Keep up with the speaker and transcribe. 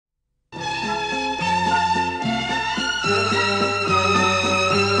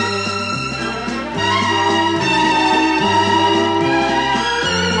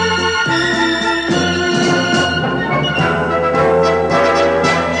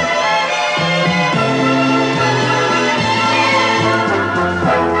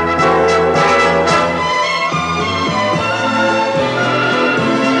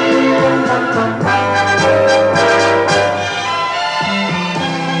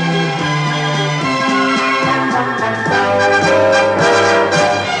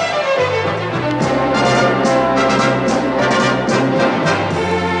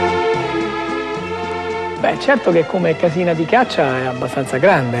certo che come casina di caccia è abbastanza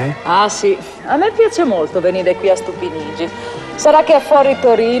grande, eh? Ah sì, a me piace molto venire qui a Stupinigi. Sarà che è fuori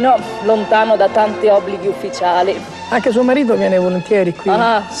Torino, lontano da tanti obblighi ufficiali. Anche suo marito viene volentieri qui.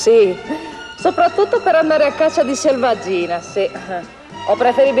 Ah sì, soprattutto per andare a caccia di selvaggina, sì. O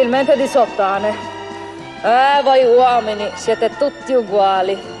preferibilmente di sottane. Voi uomini siete tutti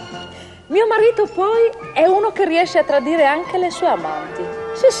uguali. Mio marito poi è uno che riesce a tradire anche le sue amanti.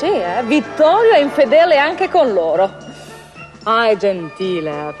 Sì, Vittorio è infedele anche con loro. Ah, è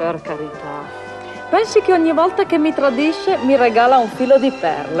gentile, per carità. Pensi che ogni volta che mi tradisce mi regala un filo di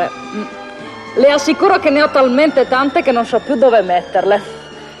perle. Le assicuro che ne ho talmente tante che non so più dove metterle.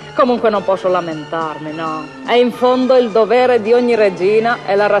 Comunque non posso lamentarmi, no. È in fondo il dovere di ogni regina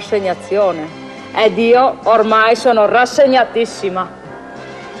è la rassegnazione. Ed io ormai sono rassegnatissima.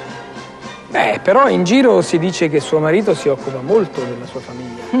 Però in giro si dice che suo marito si occupa molto della sua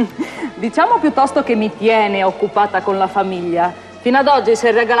famiglia. Diciamo piuttosto che mi tiene occupata con la famiglia. Fino ad oggi si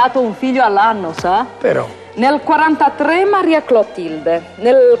è regalato un figlio all'anno, sa? Però. Nel 43 Maria Clotilde,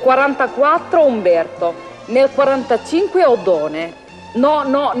 nel 44 Umberto, nel 45 Odone.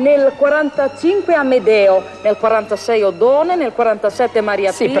 No, nel 45 Amedeo, nel 46 Odone, nel 47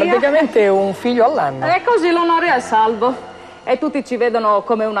 Maria Pia. Sì, praticamente un figlio all'anno. E così l'onore è salvo. E tutti ci vedono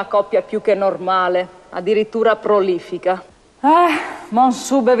come una coppia più che normale, addirittura prolifica.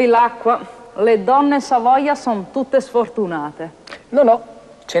 Osvaldo Bevilacqua, le donne Savoia sono tutte sfortunate. No,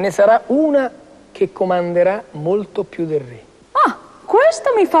 ce ne sarà una che comanderà molto più del re. Ah,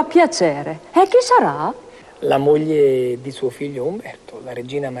 questo mi fa piacere. E chi sarà? La moglie di suo figlio Umberto, la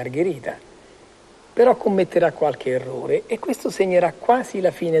regina Margherita. Però commetterà qualche errore e questo segnerà quasi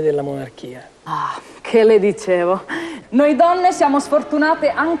la fine della monarchia. Ah, che le dicevo. Noi donne siamo sfortunate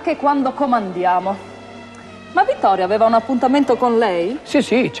anche quando comandiamo. Ma Vittorio aveva un appuntamento con lei? Sì,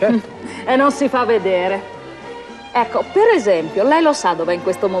 certo. E non si fa vedere. Ecco, per esempio, lei lo sa dov'è in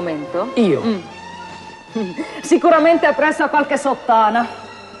questo momento? Io? Sicuramente è presso a qualche sottana.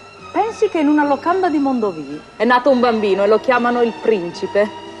 Pensi che in una locanda di Mondovì è nato un bambino e lo chiamano il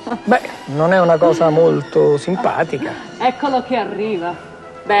principe? Beh, non è una cosa molto simpatica. Eccolo che arriva.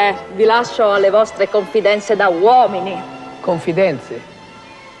 Beh, vi lascio alle vostre confidenze da uomini. Confidenze?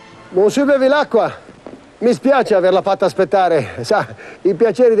 Monsieur Bevilacqua, mi spiace averla fatta aspettare. Sa, i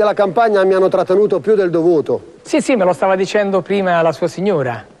piaceri della campagna mi hanno trattenuto più del dovuto. Sì, me lo stava dicendo prima la sua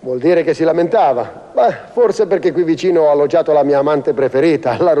signora. Vuol dire che si lamentava? Beh, forse perché qui vicino ho alloggiato la mia amante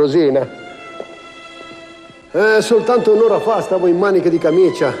preferita, la Rosina. Soltanto un'ora fa stavo in maniche di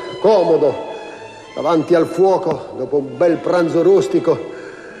camicia, comodo, davanti al fuoco, dopo un bel pranzo rustico,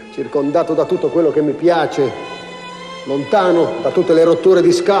 circondato da tutto quello che mi piace, lontano da tutte le rotture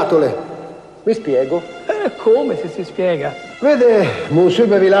di scatole. Mi spiego? Come se si spiega? Vede, Monsieur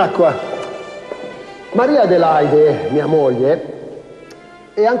Bevilacqua, Maria Adelaide, mia moglie,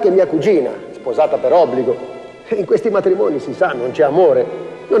 è anche mia cugina, sposata per obbligo. In questi matrimoni, si sa, non c'è amore.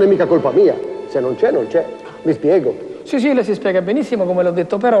 Non è mica colpa mia. Se non c'è, non c'è. Mi spiego? Sì, lei si spiega benissimo come l'ho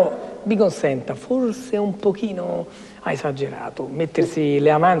detto, però mi consenta, forse un pochino ha esagerato. Mettersi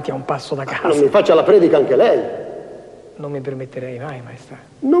le amanti a un passo da casa. Non mi faccia la predica anche lei. Non mi permetterei mai, maestà.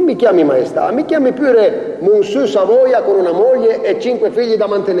 Non mi chiami maestà, mi chiami pure Monsieur Savoia con una moglie e 5 figli da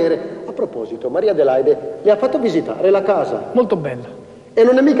mantenere. A proposito, Maria Adelaide le ha fatto visitare la casa. Molto bella. E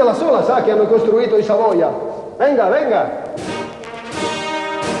non è mica la sola, sa, che hanno costruito i Savoia. Venga.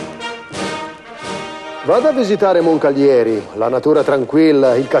 Vada a visitare Moncaglieri, la natura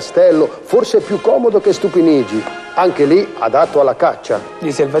tranquilla, il castello, forse più comodo che Stupinigi. Anche lì adatto alla caccia.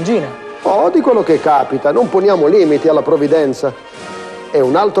 Di selvaggina? Oh, di quello che capita, non poniamo limiti alla provvidenza. E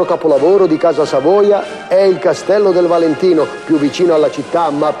un altro capolavoro di Casa Savoia è il Castello del Valentino, più vicino alla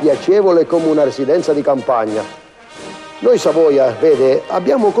città, ma piacevole come una residenza di campagna. Noi Savoia, vede,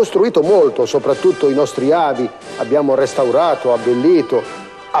 abbiamo costruito molto, soprattutto i nostri avi, abbiamo restaurato, abbellito.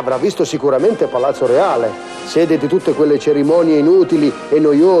 Avrà visto sicuramente Palazzo Reale, sede di tutte quelle cerimonie inutili e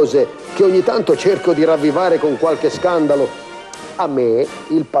noiose che ogni tanto cerco di ravvivare con qualche scandalo. A me,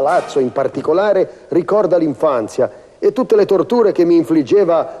 il palazzo in particolare, ricorda l'infanzia e tutte le torture che mi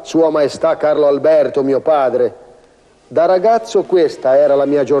infliggeva Sua Maestà Carlo Alberto, mio padre. Da ragazzo questa era la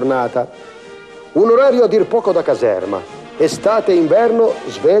mia giornata. Un orario a dir poco da caserma. Estate e inverno,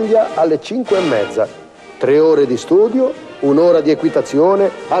 sveglia alle 5:30. 3 ore di studio, 1 ora di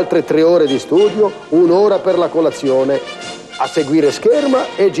equitazione, altre 3 ore di studio, 1 ora per la colazione. A seguire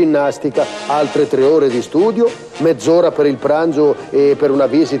scherma e ginnastica, altre 3 ore di studio, mezz'ora per il pranzo e per una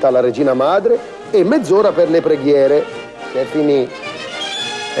visita alla regina madre e mezz'ora per le preghiere. È finito.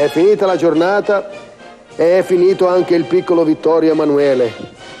 È finita la giornata e è finito anche il piccolo Vittorio Emanuele.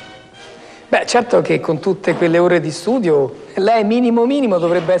 Beh, certo che con tutte quelle ore di studio, lei minimo minimo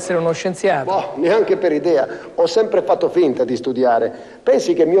dovrebbe essere uno scienziato. Boh, neanche per idea. Ho sempre fatto finta di studiare.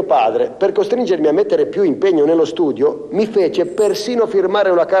 Pensi che mio padre, per costringermi a mettere più impegno nello studio, mi fece persino firmare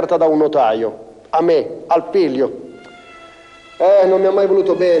una carta da un notaio. A me, al figlio. Non mi ha mai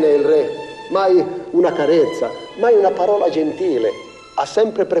voluto bene il re. Mai una carezza, mai una parola gentile. Ha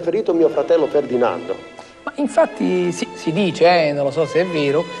sempre preferito mio fratello Ferdinando. Ma infatti si dice, non lo so se è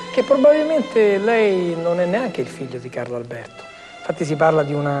vero, che probabilmente lei non è neanche il figlio di Carlo Alberto. Infatti si parla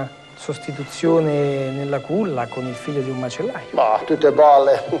di una sostituzione nella culla con il figlio di un macellaio. Ma tutte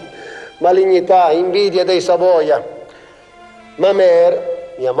balle, malignità, invidia dei Savoia. Ma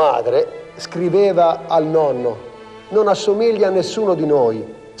mia madre, scriveva al nonno: non assomiglia a nessuno di noi,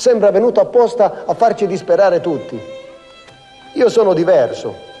 sembra venuto apposta a farci disperare tutti. Io sono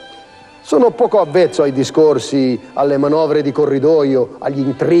diverso. Sono poco avvezzo ai discorsi, alle manovre di corridoio, agli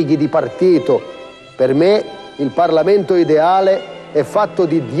intrighi di partito. Per me il Parlamento ideale è fatto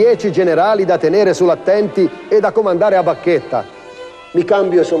di 10 generali da tenere sull'attenti e da comandare a bacchetta. Mi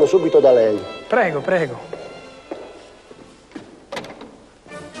cambio e sono subito da lei. Prego, prego.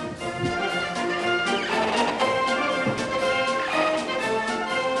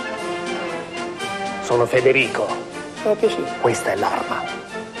 Sono Federico. Fa piacere. Questa è l'arma.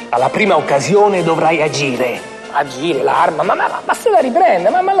 Alla prima occasione dovrai agire. Agire, l'arma, ma se la riprende,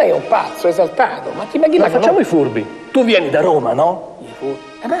 ma lei è un pazzo esaltato. Ma Facciamo i furbi. Tu vieni da Roma, no? I furbi?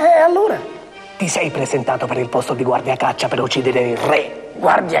 Allora? Ti sei presentato per il posto di guardia caccia per uccidere il re.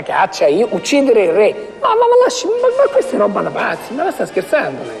 Guardia caccia, io uccidere il re? Ma lasci, ma questa è roba da pazzi, ma la sta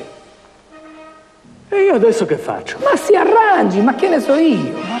scherzando lei? E io adesso che faccio? Ma si arrangi, ma che ne so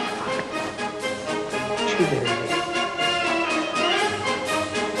io? Ma uccidere il re.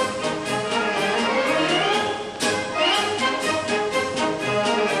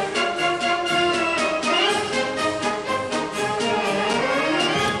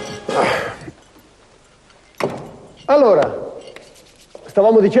 Allora,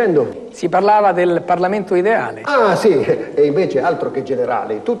 stavamo dicendo? Si parlava del Parlamento ideale. Ah, sì, e invece altro che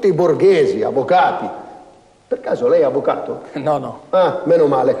generali, tutti borghesi, avvocati. Per caso lei è avvocato? No. Ah, meno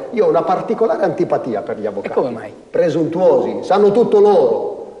male. Io ho una particolare antipatia per gli avvocati. E come mai? Presuntuosi, sanno tutto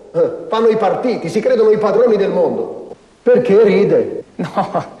loro. Fanno i partiti, si credono i padroni del mondo. Perché ride?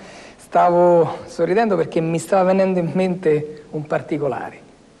 No, stavo sorridendo perché mi stava venendo in mente un particolare.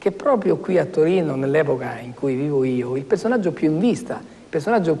 Che proprio qui a Torino, nell'epoca in cui vivo io, il personaggio più in vista, il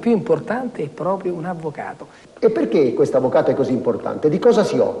personaggio più importante è proprio un avvocato. E perché questo avvocato è così importante? Di cosa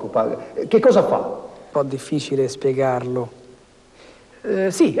si occupa? Che cosa fa? Un po' difficile spiegarlo.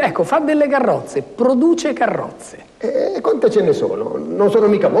 Sì, ecco, fa delle carrozze, produce carrozze. E quante ce ne sono? Non sono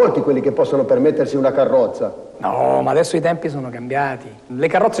mica molti quelli che possono permettersi una carrozza. No, ma adesso i tempi sono cambiati. Le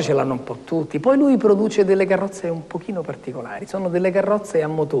carrozze ce l'hanno un po' tutti. Poi lui produce delle carrozze un pochino particolari. Sono delle carrozze a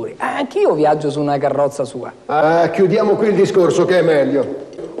motore. Anch'io viaggio su una carrozza sua. Chiudiamo qui il discorso che è meglio.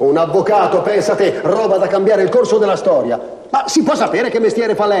 Un avvocato, pensa te, roba da cambiare il corso della storia. Ma si può sapere che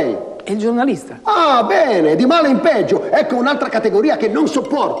mestiere fa lei? E il giornalista? Ah, bene, di male in peggio. Ecco un'altra categoria che non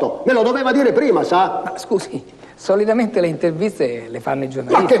sopporto. Me lo doveva dire prima, sa? Ma scusi, solitamente le interviste le fanno i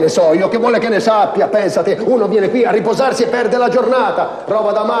giornalisti. Ma che ne so io, che vuole che ne sappia? Pensate, uno viene qui a riposarsi e perde la giornata.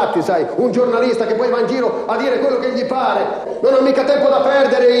 Roba da matti, sai. Un giornalista che poi va in giro a dire quello che gli pare. Non ho mica tempo da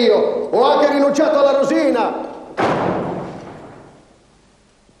perdere io. Ho anche rinunciato alla rosina.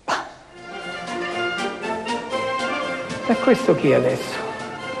 E questo chi adesso?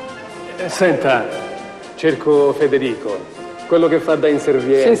 Senta, cerco Federico, quello che fa da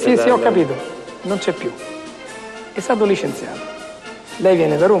inserviente. Sì, ho capito. Non c'è più. È stato licenziato. Lei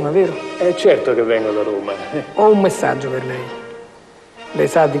viene da Roma, vero? Certo che vengo da Roma. Ho un messaggio per lei. Lei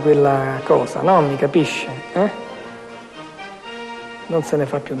sa di quella cosa, no? Mi capisce? Non se ne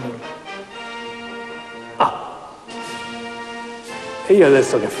fa più nulla. E io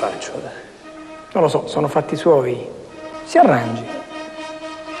adesso che faccio? Non lo so, sono fatti suoi. Si arrangi.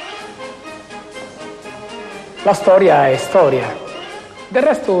 La storia è storia. Del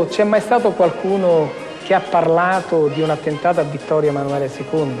resto c'è mai stato qualcuno che ha parlato di un attentato a Vittorio Emanuele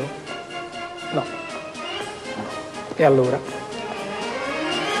II? No. E allora?